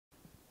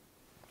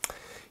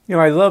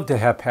I love to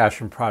have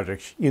passion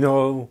projects.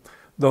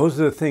 Those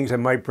are the things that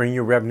might bring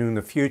you revenue in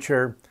the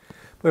future,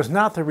 but it's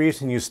not the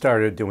reason you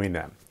started doing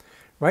them.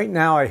 Right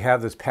now, I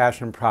have this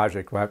passion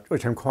project,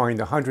 which I'm calling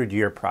the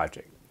 100-Year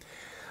Project.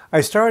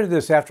 I started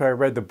this after I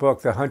read the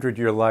book, The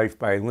 100-Year Life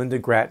by Lynda,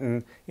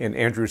 Gratton, and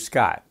Andrew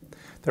Scott.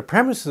 The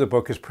premise of the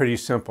book is pretty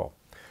simple.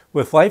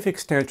 With life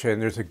extension,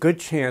 there's a good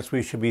chance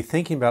we should be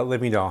thinking about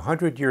living to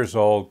 100 years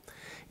old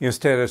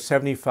instead of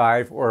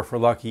 75 or, if we're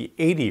lucky,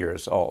 80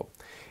 years old.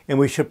 And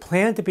we should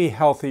plan to be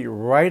healthy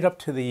right up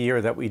to the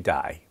year that we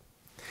die.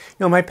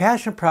 My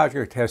passion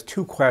project has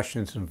two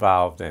questions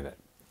involved in it.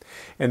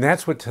 And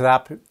that's what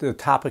the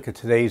topic of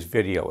today's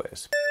video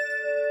is.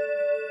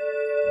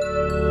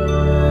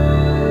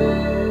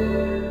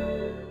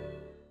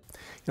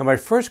 My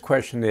first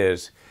question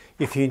is,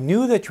 if you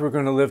knew that you were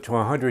going to live to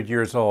 100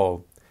 years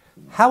old,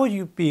 how would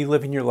you be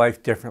living your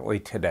life differently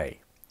today?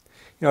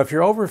 If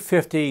you're over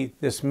 50,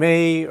 this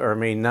may or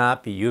may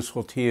not be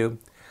useful to you.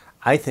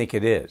 I think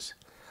it is.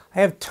 I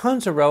have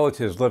tons of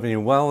relatives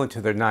living well into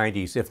their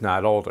 90s, if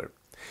not older.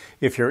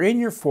 If you're in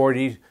your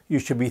 40s, you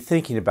should be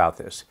thinking about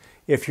this.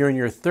 If you're in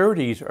your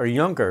 30s or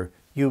younger,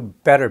 you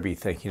better be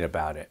thinking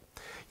about it.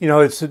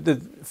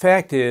 The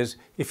fact is,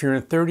 if you're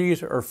in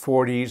 30s or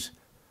 40s,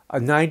 a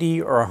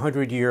 90 or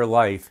 100-year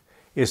life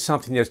is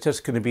something that's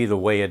just going to be the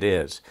way it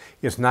is.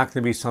 It's not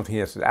going to be something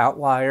that's an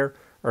outlier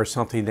or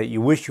something that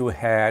you wish you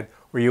had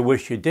or you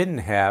wish you didn't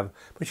have,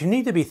 but you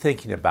need to be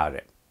thinking about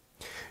it.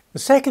 The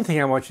second thing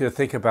I want you to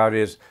think about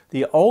is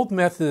the old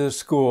method of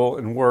school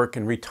and work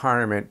and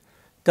retirement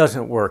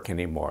doesn't work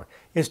anymore.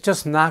 It's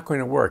just not going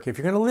to work. If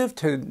you're going to live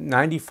to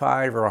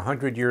 95 or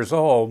 100 years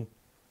old,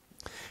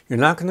 you're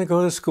not going to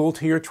go to school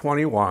till you're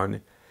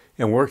 21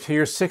 and work till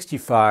you're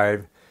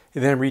 65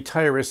 and then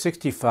retire at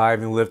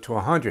 65 and live to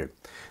 100.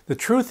 The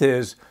truth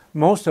is,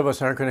 most of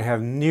us aren't going to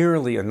have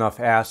nearly enough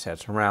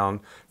assets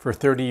around for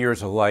 30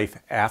 years of life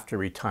after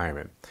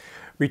retirement.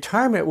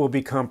 Retirement will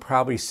become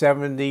probably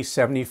 70,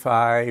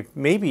 75,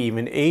 maybe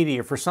even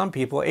 80, or for some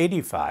people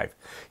 85.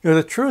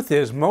 The truth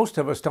is, most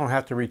of us don't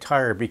have to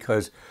retire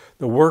because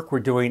the work we're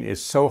doing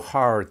is so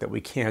hard that we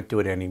can't do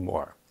it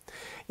anymore.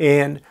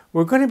 And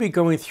we're going to be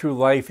going through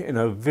life in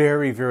a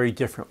very, very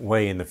different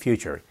way in the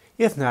future,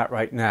 if not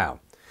right now.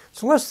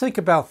 So let's think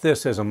about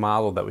this as a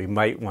model that we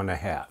might want to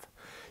have.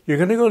 You're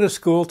going to go to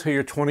school till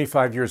you're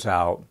 25 years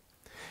out,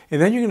 and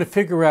then you're going to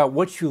figure out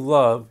what you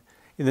love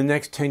in the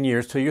next 10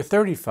 years till you're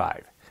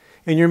 35.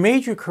 And your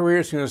major career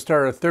is going to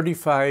start at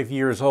 35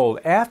 years old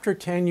after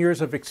 10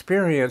 years of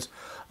experience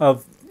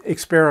of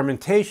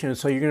experimentation,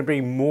 so you're going to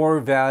bring more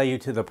value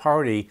to the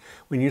party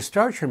when you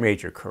start your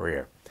major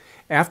career.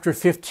 After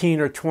 15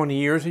 or 20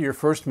 years of your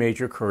first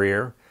major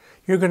career,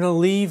 you're going to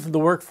leave the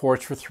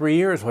workforce for 3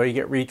 years while you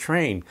get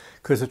retrained.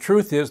 Because the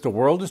truth is, the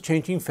world is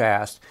changing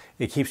fast,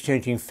 it keeps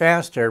changing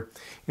faster,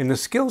 and the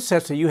skill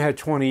sets that you had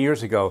 20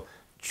 years ago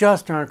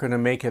just aren't going to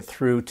make it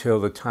through till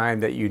the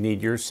time that you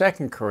need your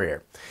second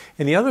career.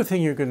 And the other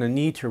thing you're going to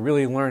need to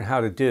really learn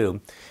how to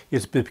do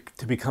is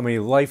to become a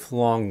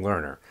lifelong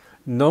learner.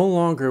 No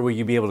longer will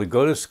you be able to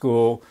go to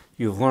school,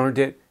 you've learned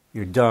it,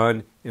 you're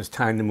done, it's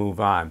time to move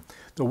on.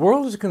 The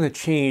world is going to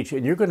change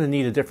and you're going to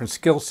need a different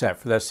skill set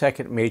for that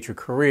second major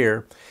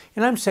career.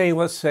 And I'm saying,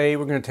 let's say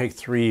we're going to take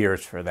 3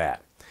 years for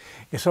that.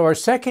 And so our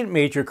second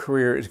major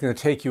career is going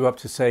to take you up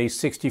to, say,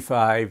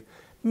 65,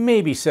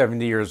 maybe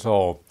 70 years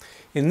old.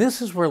 And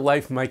this is where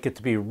life might get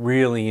to be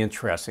really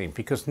interesting,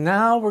 because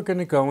now we're going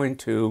to go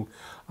into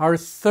our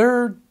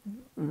third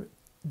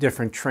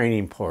different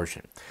training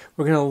portion.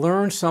 We're going to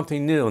learn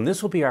something new, and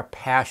this will be our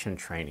passion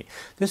training.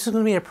 This is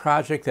going to be a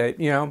project that,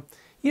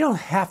 you don't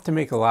have to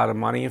make a lot of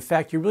money. In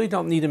fact, you really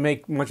don't need to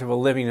make much of a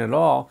living at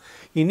all.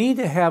 You need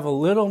to have a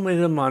little bit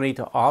of money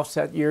to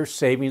offset your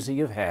savings that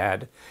you've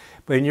had.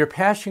 But in your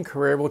passion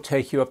career will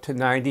take you up to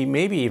 90,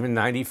 maybe even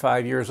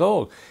 95 years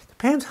old.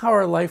 Depends how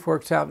our life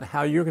works out and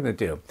how you're going to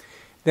do.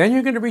 Then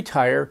you're going to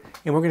retire,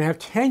 and we're going to have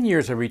 10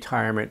 years of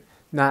retirement,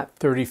 not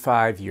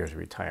 35 years of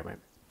retirement.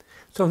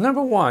 So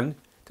number one,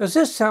 does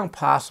this sound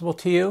possible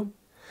to you?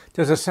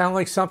 Does it sound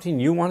like something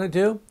you want to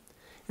do?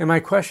 And my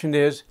question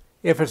is,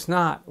 if it's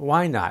not,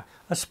 why not?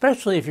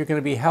 Especially if you're going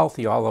to be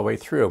healthy all the way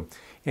through.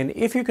 And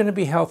if you're going to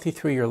be healthy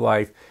through your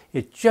life,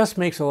 it just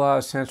makes a lot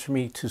of sense for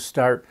me to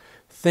start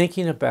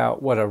thinking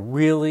about what a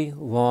really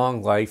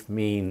long life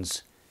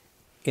means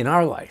in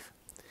our life.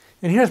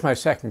 And here's my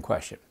second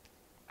question.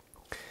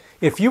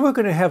 If you were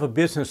going to have a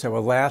business that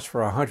would last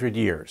for 100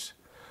 years,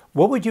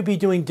 what would you be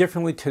doing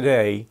differently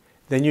today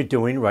than you're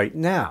doing right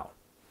now?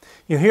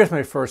 Here's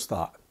my first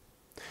thought.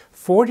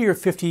 40 or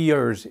 50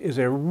 years is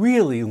a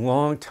really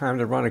long time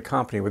to run a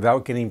company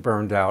without getting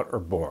burned out or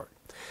bored.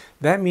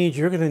 That means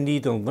you're going to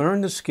need to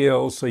learn the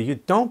skills so you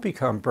don't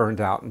become burned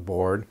out and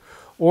bored,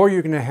 or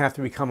you're going to have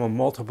to become a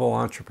multiple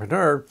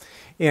entrepreneur.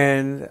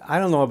 And I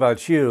don't know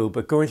about you,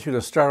 but going through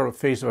the startup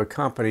phase of a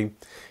company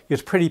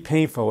is pretty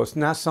painful. It's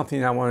not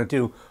something I want to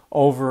do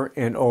over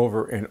and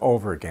over and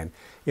over again.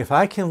 If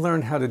I can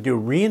learn how to do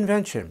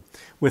reinvention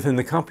within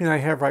the company I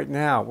have right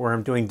now, where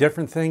I'm doing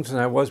different things than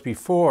I was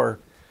before,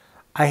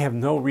 I have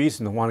no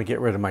reason to want to get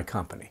rid of my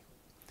company.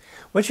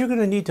 What you're going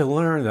to need to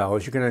learn, though,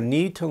 is you're going to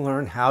need to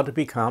learn how to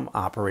become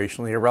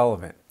operationally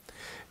irrelevant.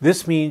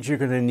 This means you're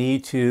going to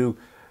need to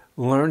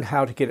learn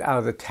how to get out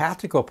of the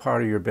tactical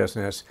part of your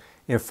business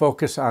and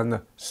focus on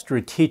the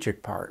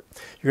strategic part.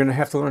 You're going to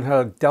have to learn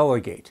how to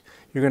delegate.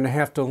 You're going to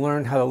have to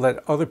learn how to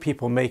let other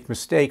people make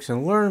mistakes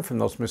and learn from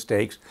those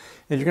mistakes.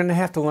 And you're going to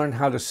have to learn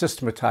how to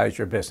systematize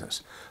your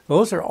business.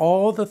 Those are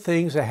all the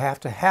things that have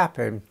to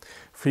happen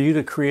for you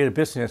to create a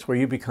business where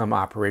you become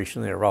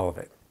operationally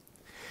irrelevant.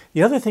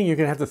 The other thing you're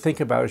going to have to think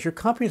about is your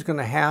company is going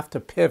to have to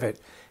pivot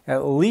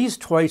at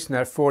least twice in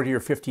that 40 or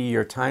 50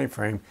 year time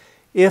frame,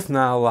 if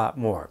not a lot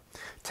more.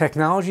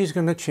 Technology is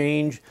going to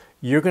change.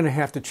 You're going to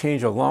have to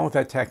change along with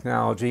that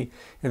technology,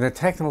 and the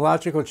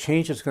technological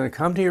change that's going to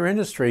come to your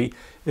industry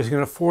is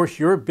going to force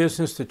your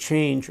business to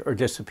change or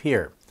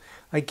disappear.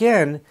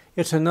 Again,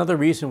 it's another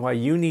reason why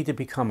you need to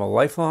become a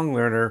lifelong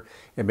learner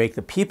and make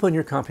the people in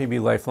your company be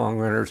lifelong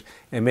learners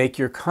and make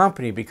your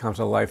company become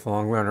a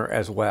lifelong learner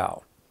as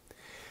well.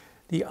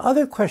 The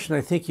other question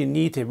I think you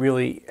need to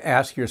really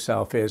ask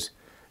yourself is,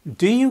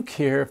 do you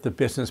care if the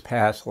business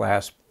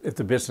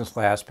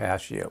lasts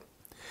past you?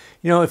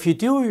 You know, if you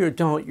do or you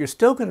don't, you're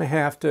still going to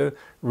have to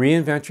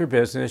reinvent your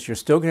business. You're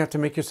still going to have to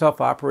make yourself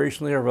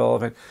operationally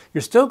irrelevant.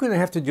 You're still going to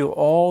have to do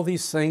all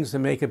these things to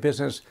make a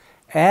business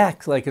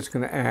act like it's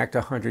going to act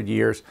 100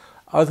 years.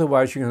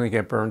 Otherwise, you're going to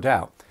get burned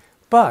out.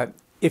 But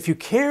if you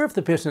care if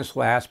the business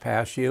lasts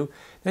past you,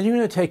 then you're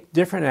going to take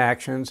different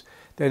actions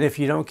than if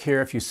you don't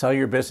care if you sell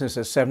your business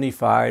at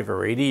 75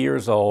 or 80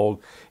 years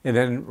old and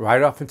then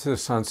ride off into the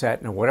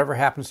sunset and whatever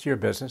happens to your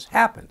business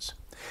happens.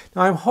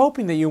 Now, I'm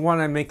hoping that you want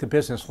to make the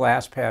business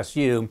last past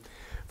you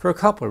for a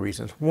couple of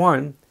reasons.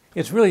 One,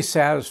 it's really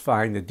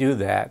satisfying to do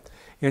that.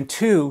 And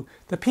two,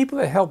 the people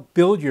that help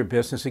build your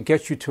business and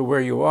get you to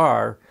where you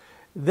are,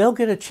 they'll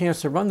get a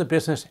chance to run the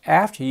business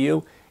after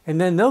you,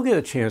 and then they'll get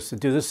a chance to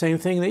do the same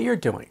thing that you're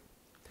doing.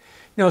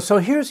 You know, so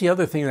here's the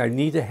other thing that I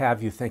need to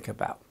have you think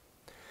about.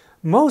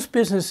 Most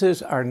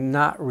businesses are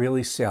not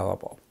really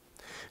sellable.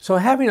 So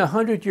having a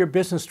 100-year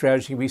business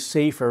strategy can be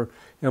safer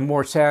and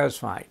more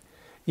satisfying.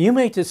 You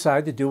may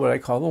decide to do what I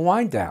call the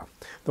wind down.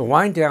 The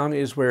wind down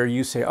is where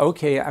you say,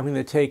 okay, I'm going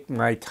to take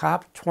my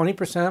top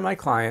 20% of my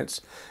clients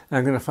and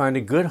I'm going to find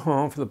a good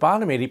home for the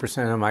bottom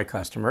 80% of my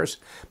customers,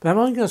 but I'm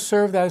only going to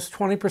serve those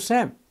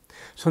 20%.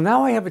 So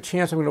now I have a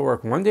chance. I'm going to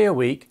work 1 day a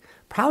week,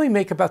 probably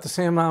make about the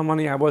same amount of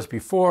money I was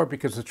before,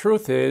 because the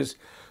truth is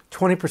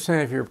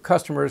 20% of your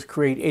customers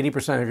create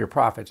 80% of your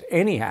profits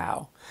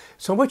anyhow.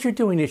 So what you're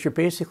doing is you're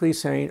basically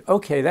saying,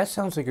 okay, that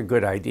sounds like a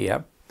good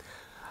idea.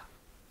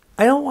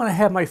 I don't want to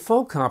have my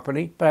full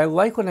company, but I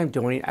like what I'm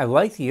doing. I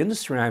like the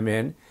industry I'm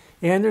in,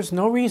 and there's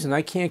no reason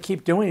I can't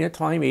keep doing it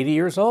till I'm 80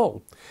 years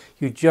old.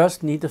 You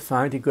just need to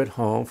find a good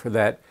home for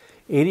that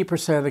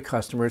 80% of the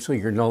customers who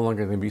you're no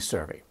longer going to be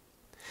serving.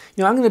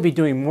 You know, I'm going to be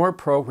doing more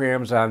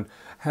programs on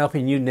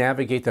helping you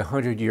navigate the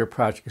 100-year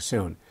project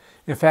soon.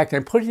 In fact,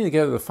 I'm putting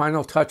together the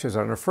final touches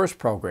on our first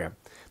program,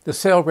 the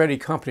Sale Ready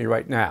Company,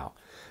 right now.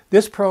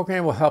 This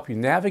program will help you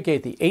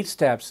navigate the 8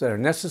 steps that are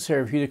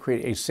necessary for you to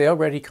create a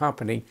sale-ready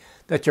company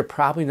that you're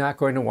probably not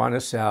going to want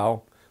to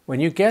sell when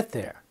you get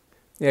there.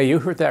 Yeah, you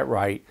heard that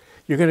right.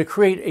 You're going to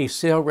create a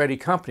sale-ready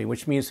company,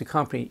 which means the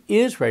company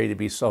is ready to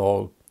be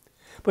sold,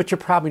 but you're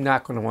probably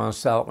not going to want to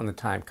sell it when the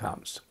time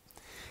comes.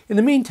 In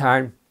the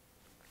meantime,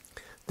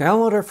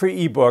 download our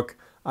free ebook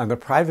on the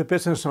Private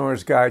Business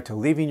Owner's Guide to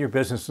Leaving Your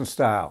Business in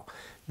Style.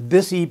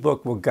 This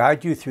ebook will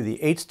guide you through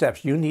the 8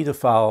 steps you need to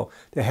follow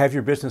to have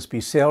your business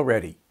be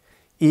sale-ready,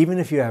 even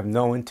if you have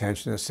no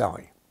intention of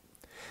selling.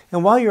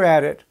 And while you're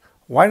at it,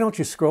 why don't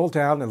you scroll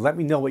down and let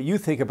me know what you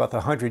think about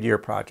the 100-year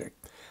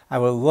project? I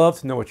would love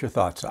to know what your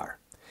thoughts are.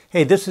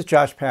 Hey, this is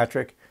Josh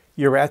Patrick.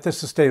 You're at The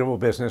Sustainable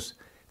Business.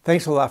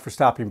 Thanks a lot for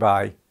stopping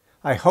by.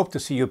 I hope to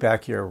see you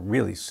back here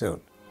really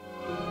soon.